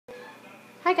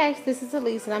Hi guys, this is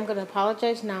Elise and I'm going to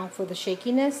apologize now for the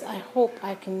shakiness. I hope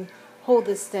I can hold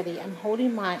this steady. I'm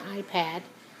holding my iPad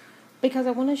because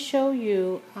I want to show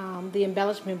you the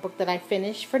embellishment book that I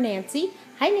finished for Nancy.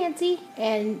 Hi Nancy,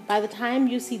 and by the time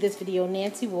you see this video,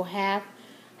 Nancy will have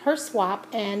her swap,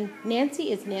 and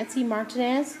Nancy is Nancy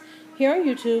Martinez here on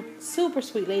YouTube. Super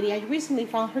sweet lady. I recently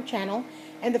found her channel,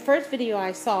 and the first video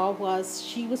I saw was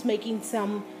she was making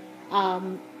some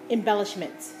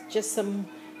embellishments, just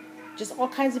all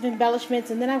kinds of embellishments.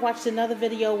 And then I watched another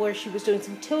video where she was doing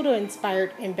some Tilda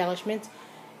inspired embellishments,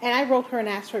 and I wrote her and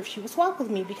asked her if she would swap with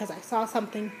me because I saw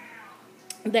something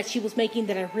that she was making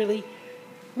that I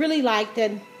really liked.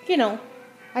 And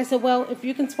I said, well, if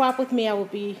you can swap with me, I would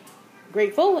be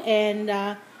grateful.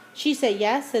 And she said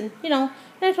yes. And and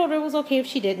I told her it was okay if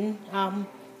she didn't.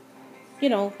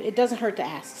 It doesn't hurt to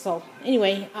ask. So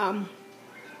anyway,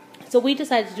 so we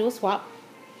decided to do a swap,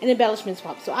 an embellishment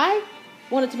swap. So I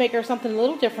wanted to make her something a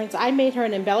little different. So I made her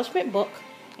an embellishment book,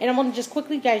 and I'm going to just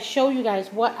quickly show you guys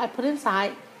what I put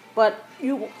inside. But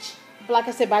like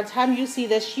I said, by the time you see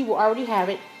this, she will already have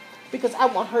it because I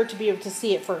want her to be able to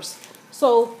see it first.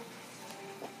 So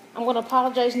I'm going to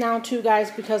apologize now too,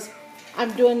 guys, because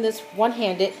I'm doing this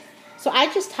one-handed. So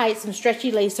I just tied some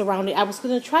stretchy lace around it. I was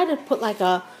going to try to put like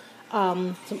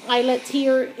some eyelets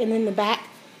here and in the back,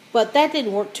 but that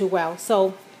didn't work too well.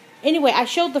 So anyway, I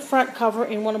showed the front cover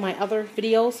in one of my other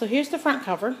videos. So here's the front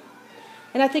cover,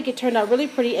 and I think it turned out really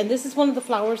pretty. And this is one of the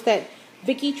flowers that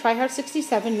Vicky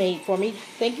TryHard67 made for me.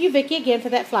 Thank you, Vicky, again for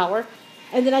that flower.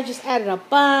 And then I just added a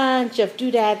bunch of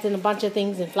doodads and a bunch of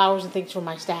things and flowers and things for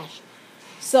my stash.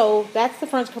 So that's the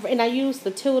front cover, and I used the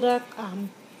Tilda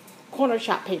corner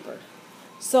shop paper.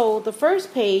 So the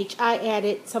first page, I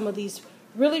added some of these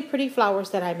really pretty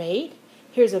flowers that I made.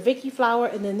 Here's a Vicky flower,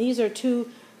 and then these are two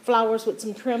flowers with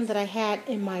some trim that I had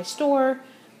in my store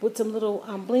with some little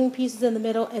bling pieces in the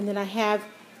middle. And then I have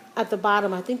at the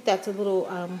bottom, I think that's a little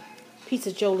piece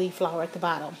of Jolie flower at the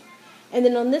bottom. And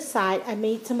then on this side, I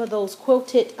made some of those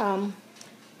quilted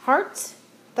hearts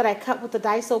that I cut with the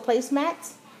Daiso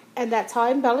placemats, and that's how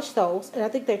I embellished those. And I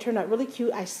think they turned out really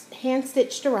cute. I hand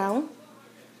stitched around,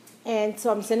 and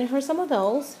so I'm sending her some of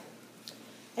those.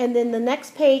 And then the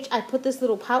next page, I put this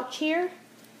little pouch here,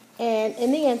 and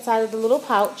in the inside of the little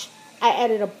pouch, I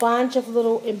added a bunch of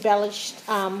little embellished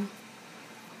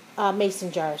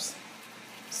mason jars.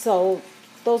 So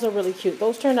those are really cute.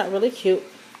 Those turned out really cute.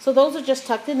 So those are just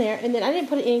tucked in there. And then I didn't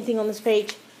put anything on this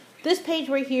page. This page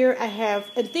right here, I have,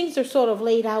 and things are sort of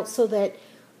laid out so that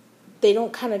they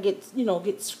don't kind of get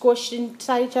squished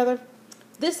inside each other.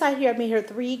 This side here, I made her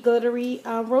 3 glittery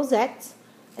rosettes,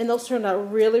 and those turned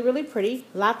out really pretty.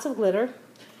 Lots of glitter.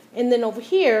 And then over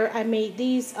here, I made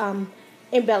these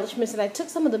embellishments, and I took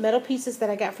some of the metal pieces that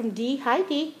I got from D. Hi,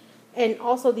 D. And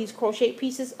also these crochet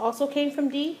pieces also came from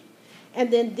D.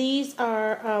 And then these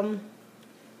are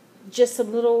just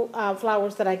some little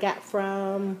flowers that I got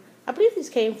from, I believe these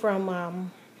came from,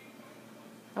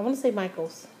 I want to say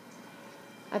Michael's.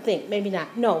 I think, maybe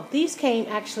not. No, these came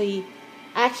I actually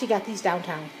got these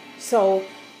downtown. So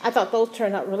I thought those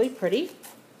turned out really pretty.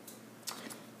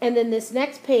 And then this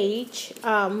next page,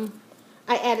 I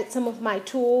added some of my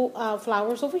tulle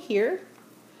flowers over here.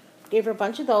 Gave her a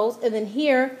bunch of those. And then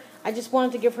here, I just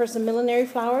wanted to give her some millinery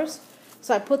flowers.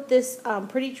 So I put this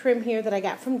pretty trim here that I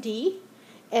got from D.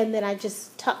 And then I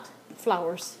just tucked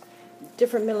flowers,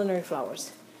 different millinery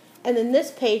flowers. And then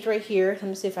this page right here, let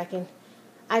me see if I can,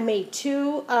 I made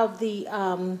 2 of the,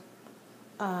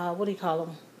 what do you call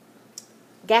them?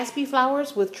 Gatsby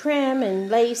flowers with trim and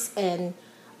lace and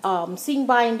seam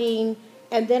binding.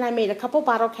 And then I made a couple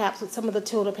bottle caps with some of the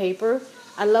Tilda paper.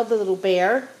 I love the little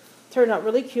bear. Turned out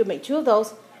really cute. Made 2 of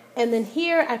those. And then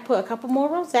here I put a couple more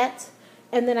rosettes.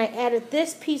 And then I added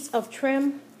this piece of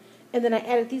trim. And then I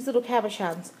added these little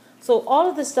cabochons. So all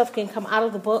of this stuff can come out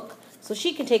of the book. So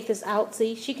she can take this out.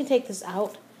 See, she can take this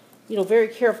out. Very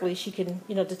carefully. She can,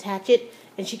 detach it.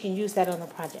 And she can use that on the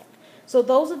project. So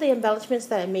those are the embellishments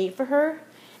that I made for her.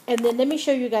 And then let me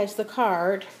show you guys the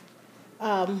card.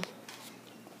 And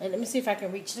let me see if I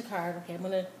can reach the card. Okay, I'm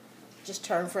going to just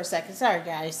turn for a second. Sorry,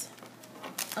 guys.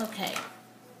 Okay.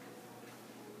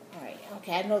 All right.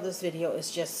 Okay, I know this video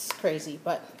is just crazy,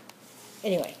 but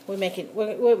anyway, we'll make it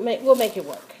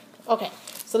work. Okay,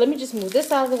 so let me just move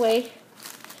this out of the way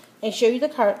and show you the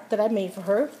card that I made for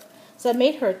her. So I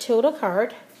made her a Tilda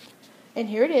card, and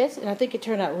here it is, and I think it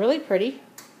turned out really pretty.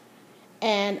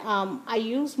 And I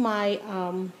used my,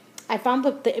 I found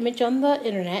the image on the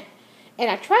internet, and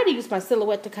I tried to use my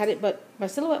silhouette to cut it, but my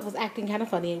silhouette was acting kind of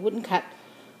funny. It wouldn't cut.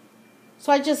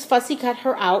 So I just fussy cut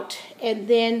her out, and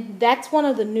then that's one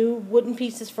of the new wooden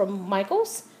pieces from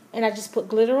Michael's, and I just put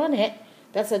glitter on it.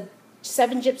 That's a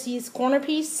 7 Gypsies corner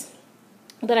piece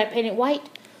that I painted white.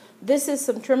 This is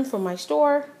some trim from my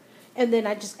store. And then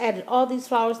I just added all these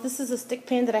flowers. This is a stick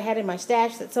pin that I had in my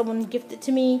stash that someone gifted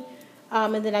to me.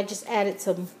 And then I just added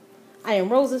some I Am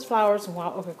Roses flowers and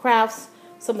Wild Orchid Crafts.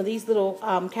 Some of these little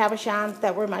cabochons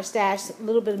that were in my stash. A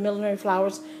little bit of millinery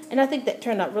flowers. And I think that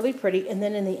turned out really pretty. And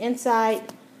then in the inside,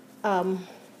 I'm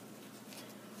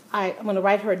going to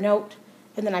write her a note.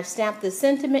 And then I stamped the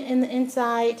sentiment in the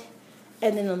inside.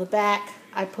 And then on the back,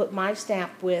 I put my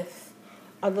stamp with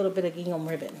a little bit of gingham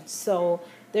ribbon. So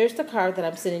there's the card that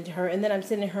I'm sending to her. And then I'm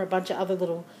sending her a bunch of other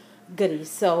little goodies.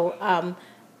 So,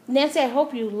 Nancy, I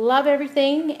hope you love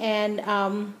everything.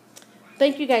 And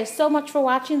thank you guys so much for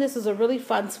watching. This is a really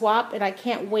fun swap. And I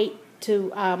can't wait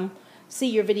to see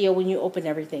your video when you open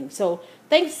everything. So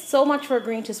thanks so much for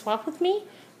agreeing to swap with me.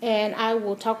 And I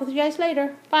will talk with you guys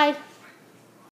later. Bye.